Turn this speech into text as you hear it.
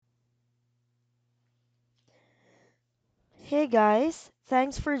Hey guys,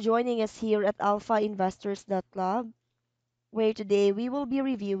 thanks for joining us here at Alpha Investors Club, where today we will be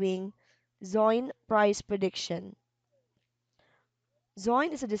reviewing Zoin price prediction.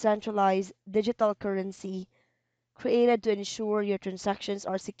 Zoin is a decentralized digital currency created to ensure your transactions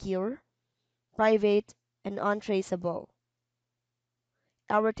are secure, private, and untraceable.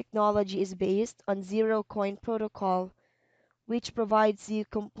 Our technology is based on Zero Coin Protocol, which provides you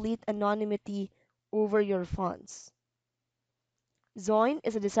complete anonymity over your funds. Zoin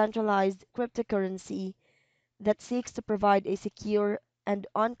is a decentralized cryptocurrency that seeks to provide a secure and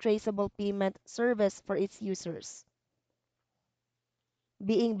untraceable payment service for its users.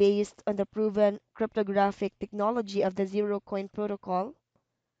 Being based on the proven cryptographic technology of the Zero Coin Protocol,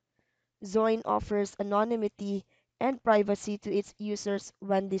 Zoin offers anonymity and privacy to its users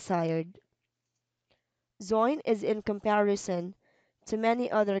when desired. Zoin is in comparison to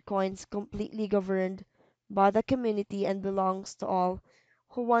many other coins completely governed by the community and belongs to all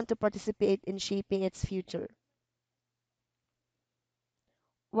who want to participate in shaping its future.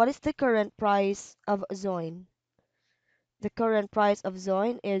 What is the current price of Zoin? The current price of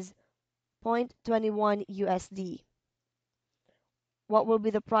Zoin is 0.21 USD. What will be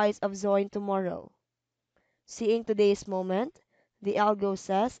the price of Zoin tomorrow? Seeing today's moment, the algo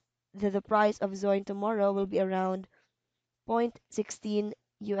says that the price of Zoin tomorrow will be around 0.16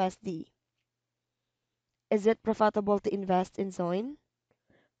 USD. Is it profitable to invest in Zoin?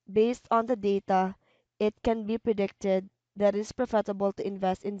 Based on the data, it can be predicted that it is profitable to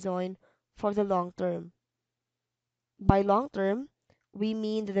invest in Zoin for the long term. By long term, we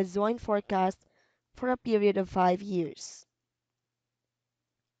mean the Zoin forecast for a period of 5 years.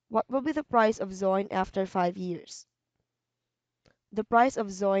 What will be the price of Zoin after 5 years? The price of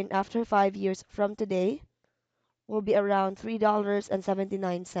Zoin after 5 years from today will be around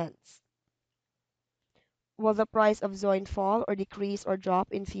 $3.79. Will the price of Zoin fall or decrease or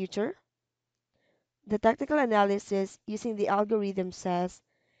drop in future? The technical analysis using the algorithm says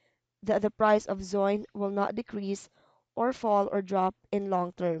that the price of Zoin will not decrease or fall or drop in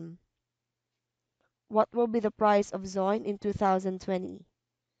long term. What will be the price of Zoin in 2020?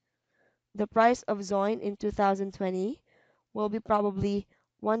 The price of Zoin in 2020 will be probably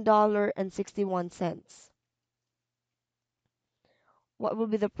 $1.61. What will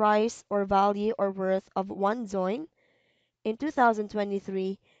be the price or value or worth of one Zoin in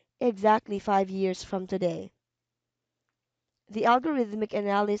 2023, exactly 5 years from today? The algorithmic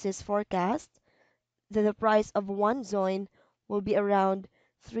analysis forecasts that the price of one Zoin will be around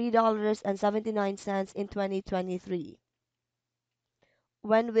 $3.79 in 2023.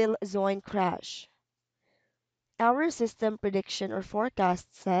 When will Zoin crash? Our system prediction or forecast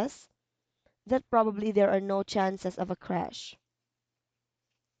says that probably there are no chances of a crash.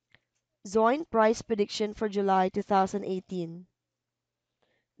 Zoin price prediction for July 2018.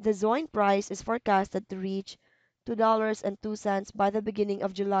 The Zoin price is forecasted to reach $2.02 by the beginning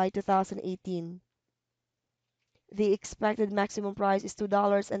of July 2018. The expected maximum price is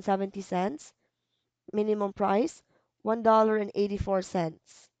 $2.70, minimum price $1.84.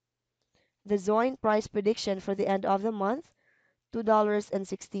 The Zoin price prediction for the end of the month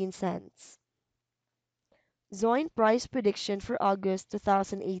 $2.16. Zoin price prediction for August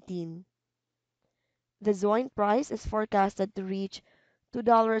 2018. The Zoin price is forecasted to reach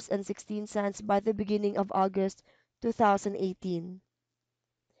 $2.16 by the beginning of August 2018.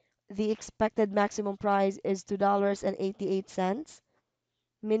 The expected maximum price is $2.88,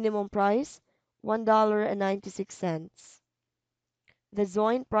 minimum price $1.96. The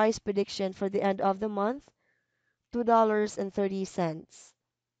Zoin price prediction for the end of the month $2.30.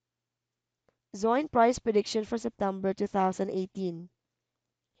 Zoin price prediction for September 2018.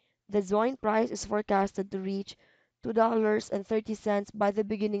 The Zoin price is forecasted to reach $2.30 by the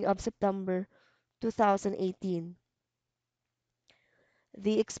beginning of September 2018.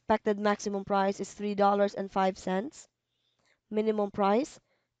 The expected maximum price is $3.05, minimum price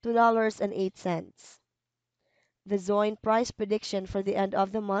 $2.08. The Zoin price prediction for the end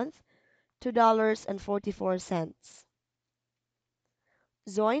of the month $2.44.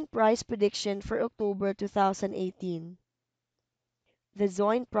 Zoin price prediction for October 2018. The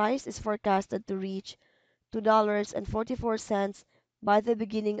Zoin price is forecasted to reach $2.44 by the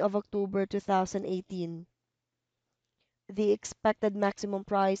beginning of October 2018. The expected maximum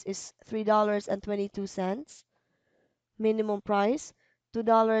price is $3.22, minimum price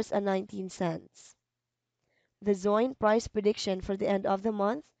 $2.19. The Zoin price prediction for the end of the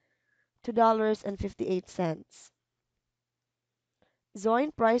month $2.58.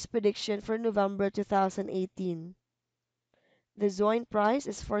 Zoin price prediction for November 2018. The Zoin price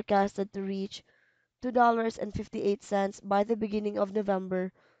is forecasted to reach $2.58 by the beginning of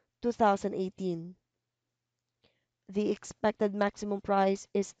November 2018. The expected maximum price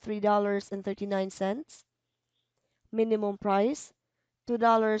is $3.39. Minimum price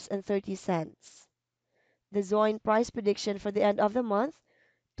 $2.30. The Zoin price prediction for the end of the month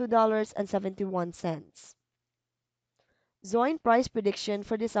 $2.71. Zoin price prediction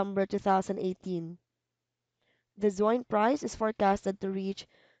for December 2018. The Zoin price is forecasted to reach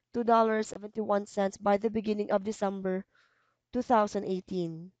 $2.71 by the beginning of December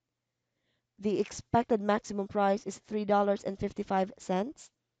 2018. The expected maximum price is $3.55.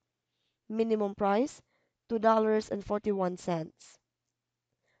 Minimum price $2.41.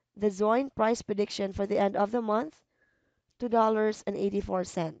 The Zoin price prediction for the end of the month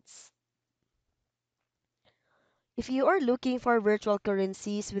 $2.84. If you are looking for virtual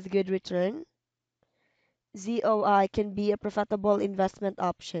currencies with good return, ZOI can be a profitable investment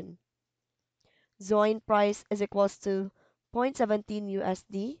option. Zoin price is equals to zero point 0.17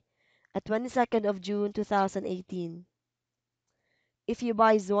 USD at 22nd of June 2018. If you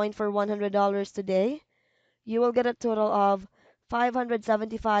buy Zoin for $100 today, you will get a total of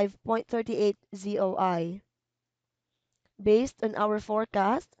 575.38 ZOI. Based on our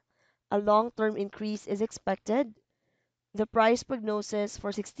forecast, a long-term increase is expected. The price prognosis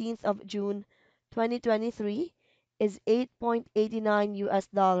for 16th of June 2023 is 8.89 US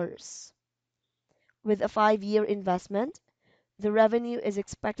dollars. With a 5-year investment, the revenue is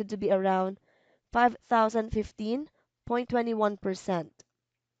expected to be around 5,015.21%.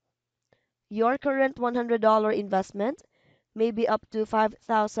 Your current $100 investment may be up to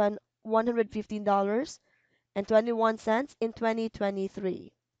 $5,115.21 in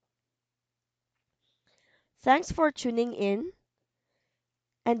 2023. Thanks for tuning in,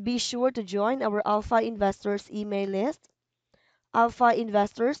 and be sure to join our Alpha Investors email list,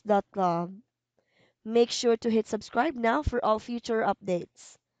 alphainvestors.club. Make sure to hit subscribe now for all future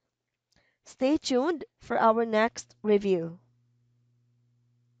updates. Stay tuned for our next review.